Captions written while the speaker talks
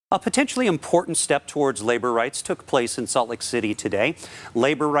A potentially important step towards labor rights took place in Salt Lake City today.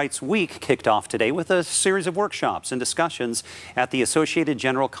 Labor Rights Week kicked off today with a series of workshops and discussions at the Associated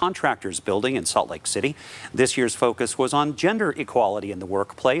General Contractors building in Salt Lake City. This year's focus was on gender equality in the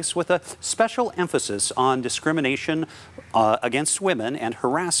workplace, with a special emphasis on discrimination against women and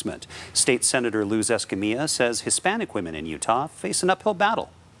harassment. State Senator Luz Escamilla says Hispanic women in Utah face an uphill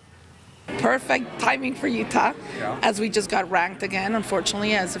battle. Perfect timing for Utah, as we just got ranked again,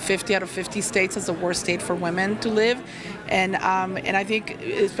 unfortunately, as 50 out of 50 states as the worst state for women to live. And I think,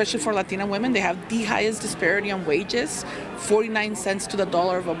 especially for Latina women, they have the highest disparity on wages, 49 cents to the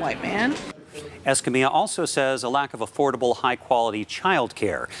dollar of a white man. Escamilla also says a lack of affordable, high-quality child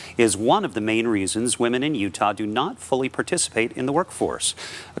care is one of the main reasons women in Utah do not fully participate in the workforce.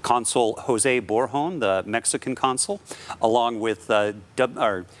 Consul Jose Borjon, the Mexican consul, along with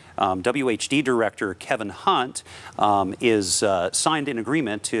WHD Director Kevin Hunt, signed an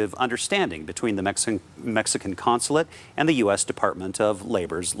agreement of understanding between the Mexican consulate and the U.S. Department of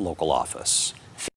Labor's local office.